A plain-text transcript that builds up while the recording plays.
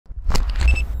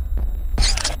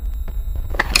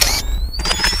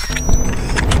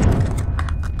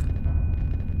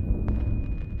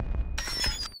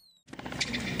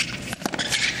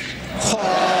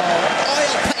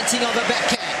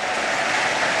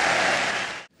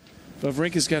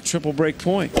Wawrinka's got triple break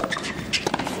point.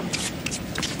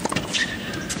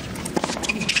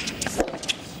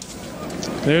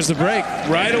 There's the break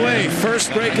right away.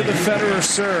 First break of the Federer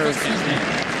serve.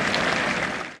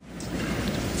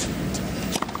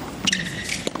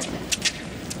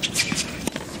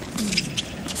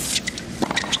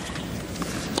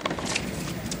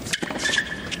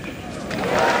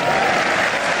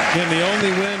 Again, the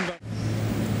only win.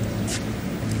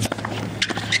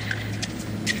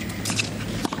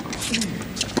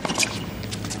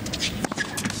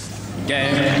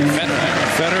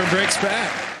 Federer breaks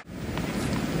back.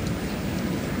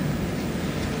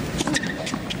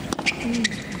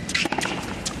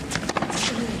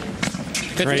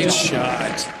 Great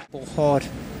shot. Hard.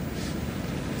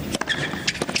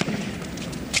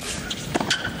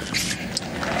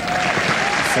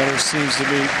 Federer seems to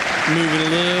be moving a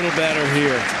little better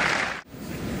here.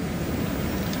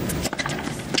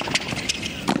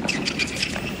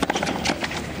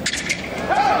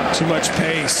 Too much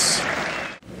pace.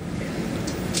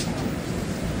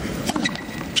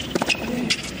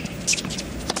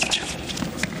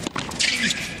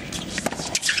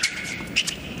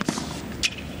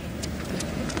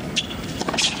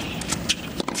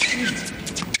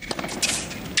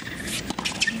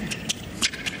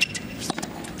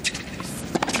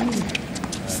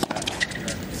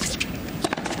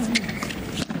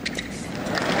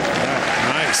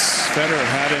 Federer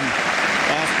had him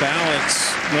off balance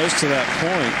most of that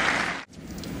point.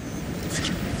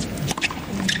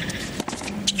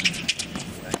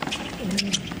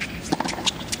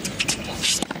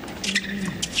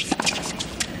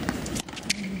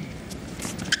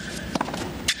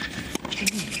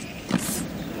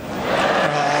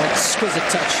 Oh, exquisite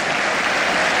touch.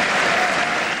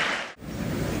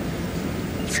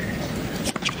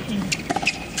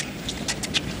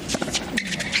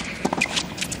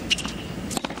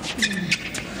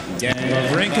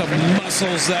 Wawrinka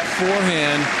muscles that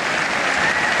forehand.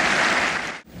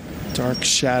 Dark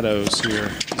shadows here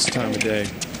this time of day.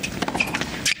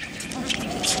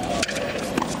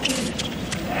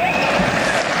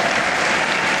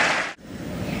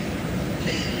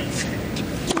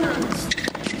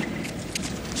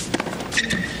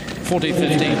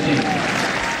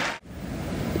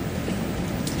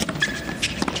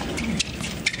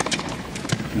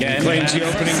 Claims the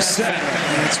opening set.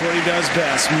 That's what he does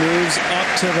best. Moves up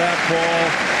to that ball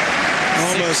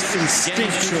almost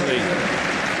instinctually.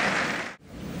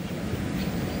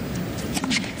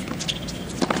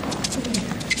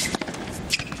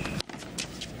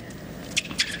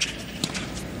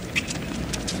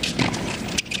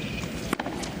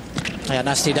 Yeah,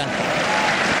 nicely done.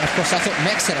 Of course, I thought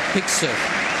Max had a big serve.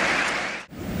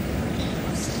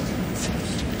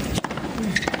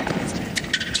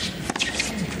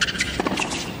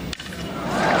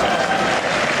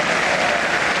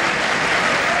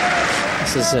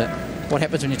 This is what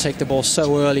happens when you take the ball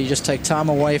so early. You just take time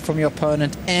away from your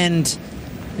opponent and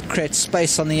it creates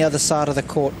space on the other side of the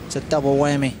court. It's a double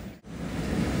whammy.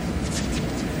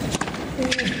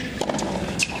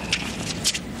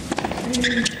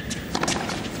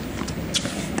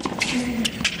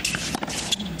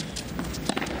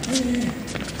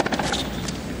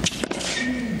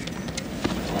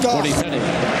 Oh,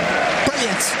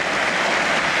 brilliant.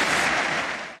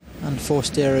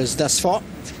 Unforced errors thus far.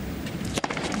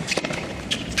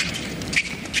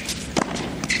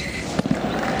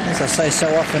 As I say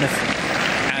so often, if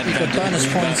you've got bonus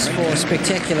points for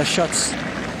spectacular shots.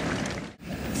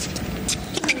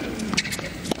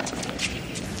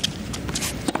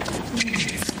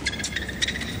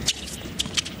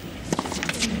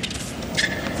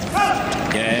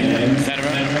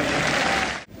 Federer.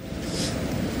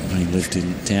 He lived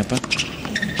in Tampa.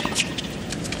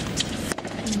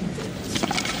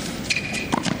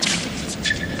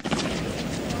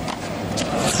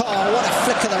 Oh, what a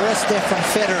flick of the wrist there from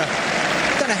Federer.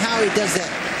 Don't know how he does that.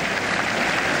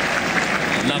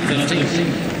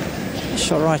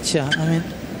 Shot right here. I mean,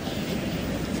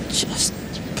 just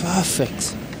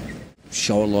perfect.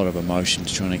 Show a lot of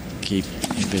emotions, trying to keep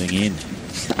everything in.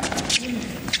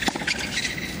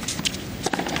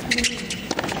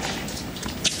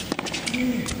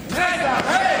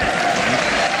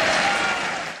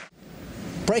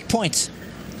 Break point.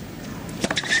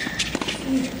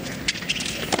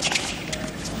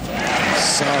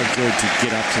 So good to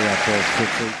get up to that ball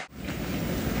quickly.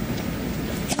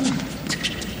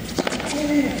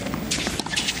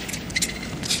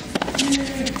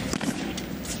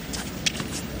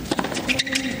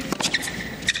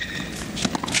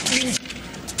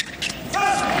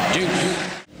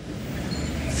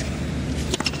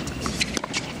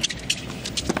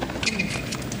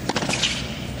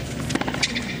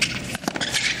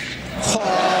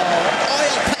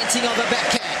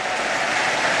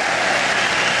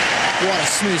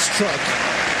 smooth stroke.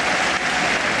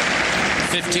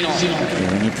 15 all.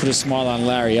 Yeah, when you put a smile on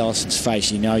Larry Ellison's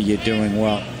face, you know you're doing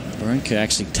well. Wawrinka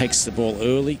actually takes the ball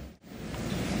early.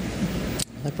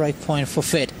 The break point for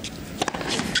Fed.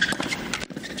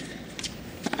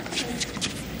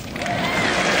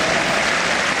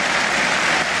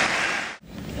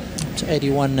 To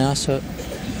 81 now, so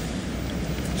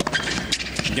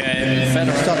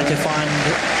Federer starting to find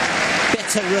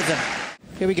better rhythm.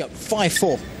 Here we go,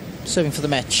 5-4, serving for the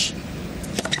match.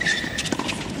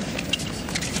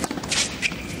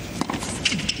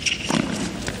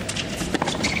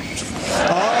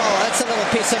 Oh, that's a little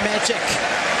piece of magic.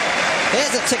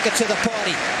 There's a ticket to the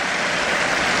party.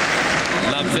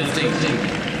 Love 15.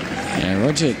 Yeah,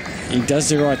 Roger, he does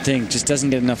the right thing, just doesn't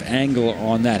get enough angle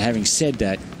on that. Having said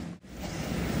that,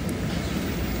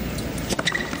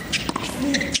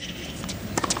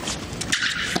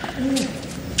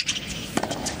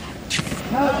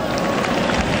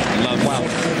 Wow,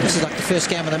 this is like the first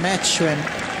game of the match when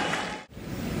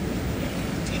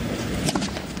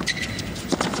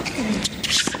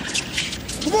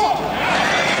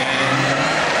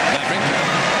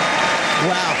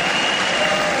wow.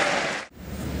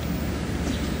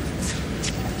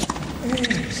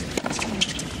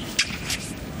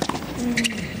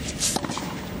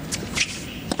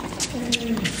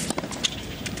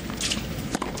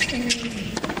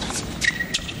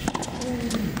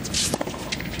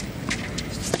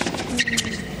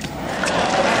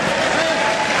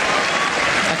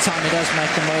 That time he does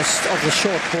make the most of the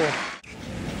short ball.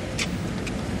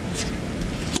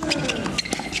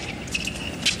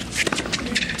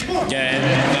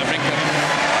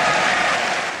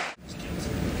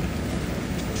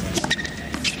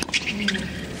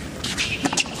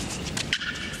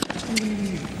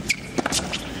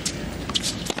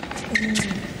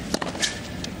 Wawrinka.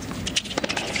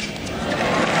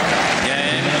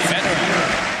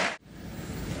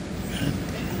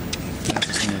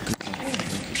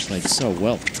 played so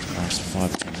well the last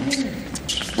 5-10 minutes.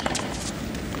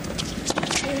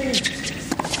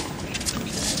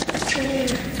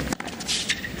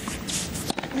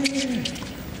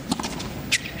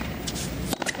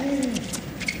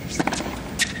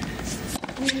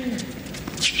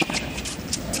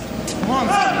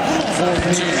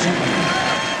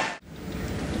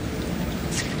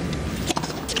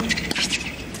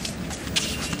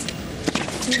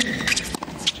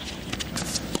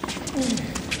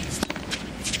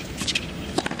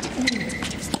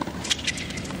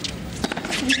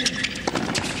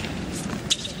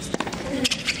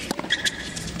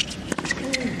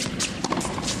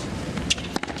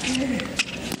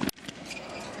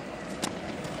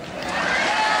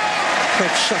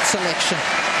 Great shot selection.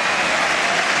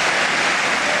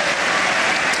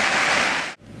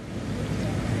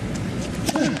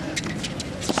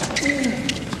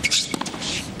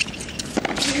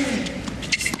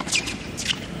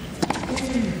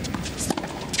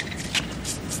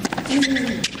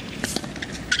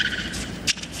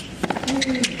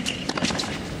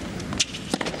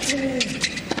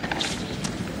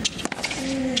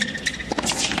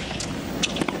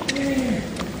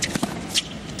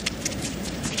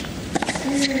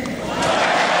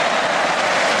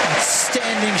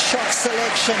 Outstanding shot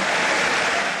selection.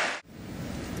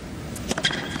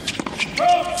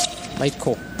 Late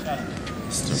call.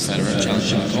 Federer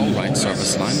challenging all right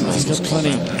service line. He's got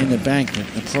plenty in the bank.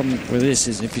 The problem with this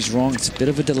is if he's wrong, it's a bit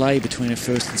of a delay between a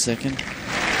first and second.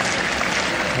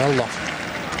 Well long.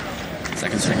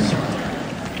 Second string.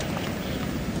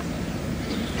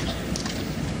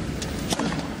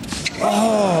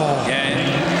 Oh!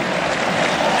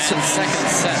 And second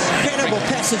set. Incredible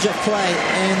passage of play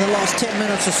in the last 10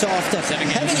 minutes or so after having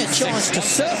a chance to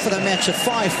serve for the match at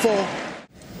 5-4.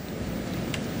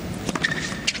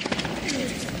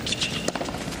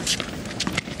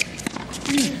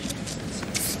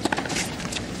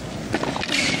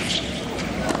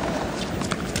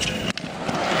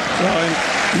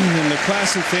 And the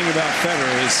classic thing about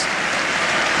Federer is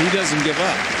he doesn't give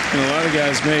up. You know, a lot of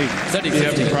guys may be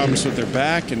having problems with their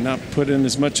back and not put in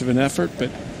as much of an effort,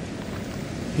 but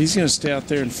he's going to stay out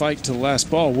there and fight to the last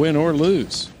ball, win or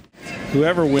lose.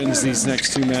 Whoever wins these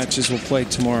next two matches will play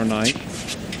tomorrow night.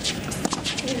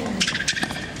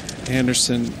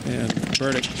 Anderson and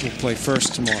Burdick will play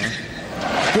first tomorrow.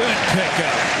 Good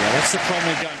pickup. Yeah, that's the problem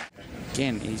we've got.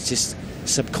 Again, he's just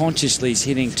subconsciously he's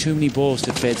hitting too many balls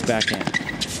to Fed's backhand.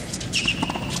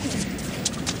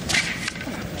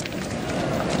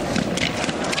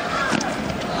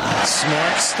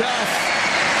 Smart stuff.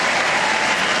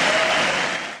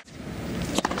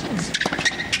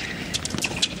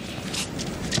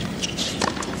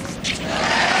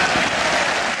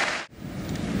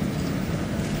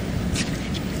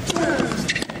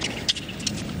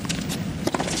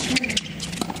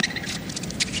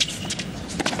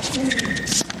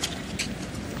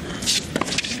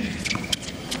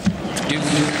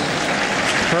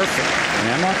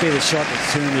 shot to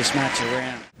turn this match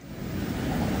around.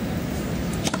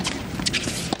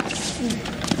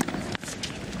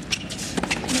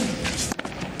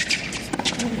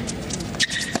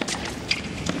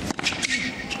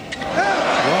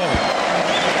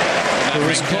 It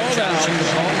was called out.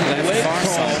 Late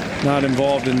call. Not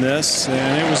involved in this,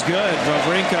 and it was good.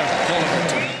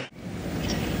 Wawrinka.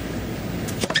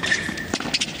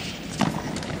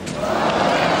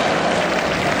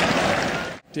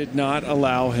 Did not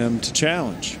allow him to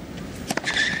challenge.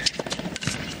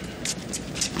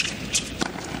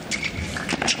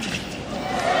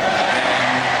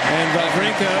 And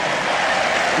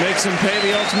Wawrinka makes him pay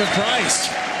the ultimate price.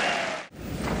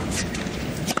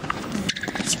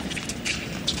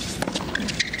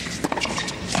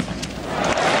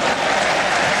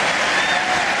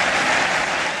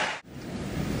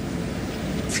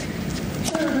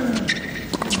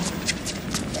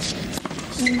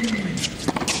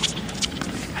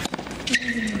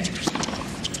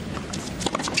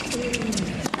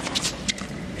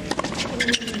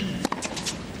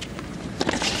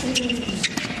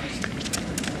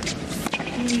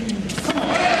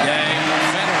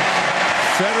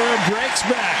 Federer breaks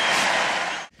back.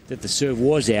 That the serve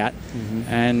was out,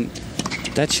 and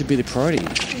that should be the priority.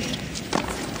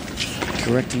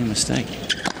 Correcting a mistake.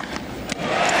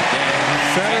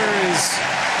 Federer is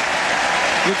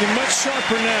looking much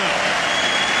sharper now.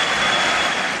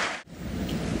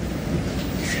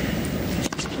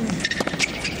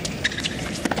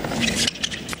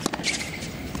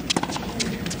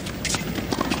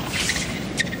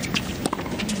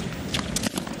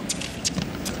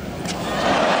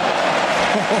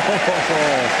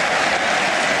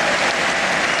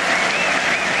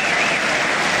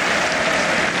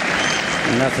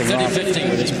 Nothing wrong at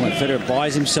this point. Federer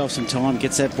buys himself some time,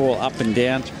 gets that ball up and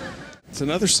down. It's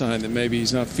another sign that maybe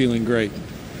he's not feeling great.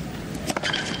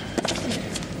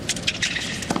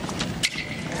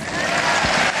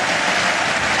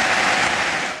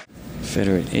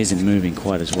 Federer isn't moving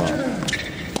quite as well.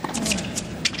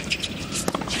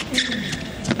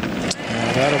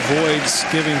 That avoids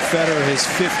giving Federer his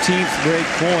 15th break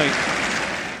point.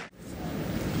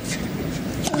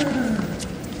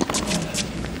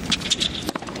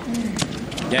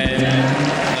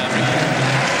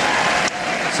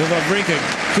 So Wawrinka,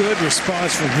 good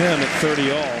response from him at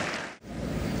 30 all.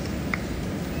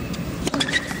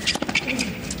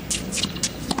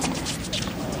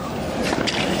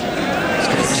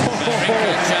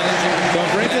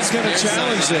 Wawrinka's going to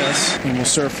challenge this, and will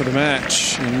serve for the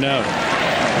match. And no,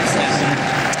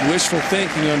 wishful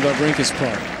thinking on Wawrinka's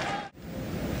part.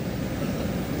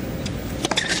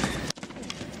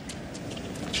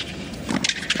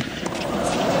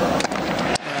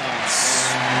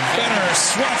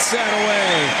 Swats that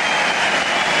away.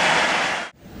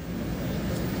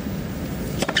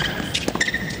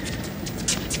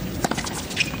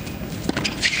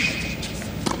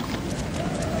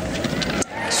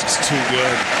 It's just too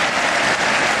good.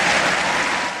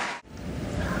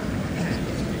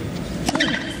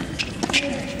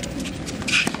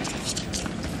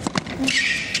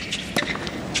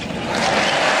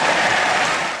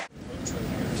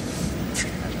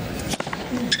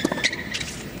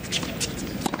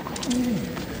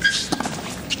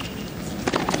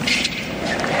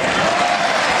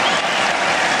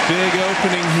 Big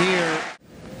opening here.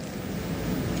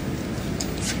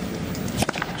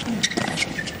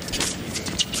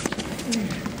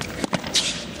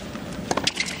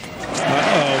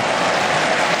 Uh-oh.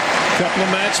 Couple of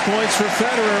match points for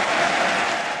Federer.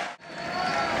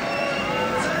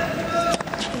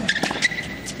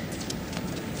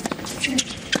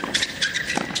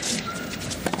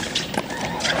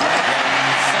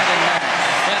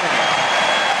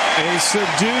 A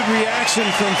subdued reaction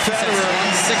from Federer.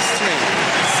 6-3,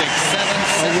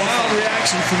 6-7, A wild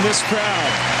reaction from this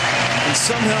crowd. And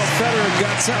somehow Federer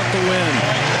guts out the win.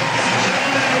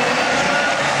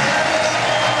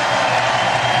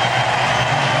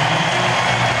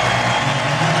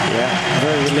 Yeah,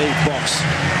 very relieved box.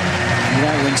 You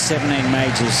don't win 17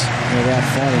 majors without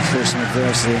fighting through some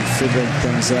adversity and figuring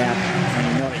things out.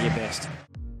 And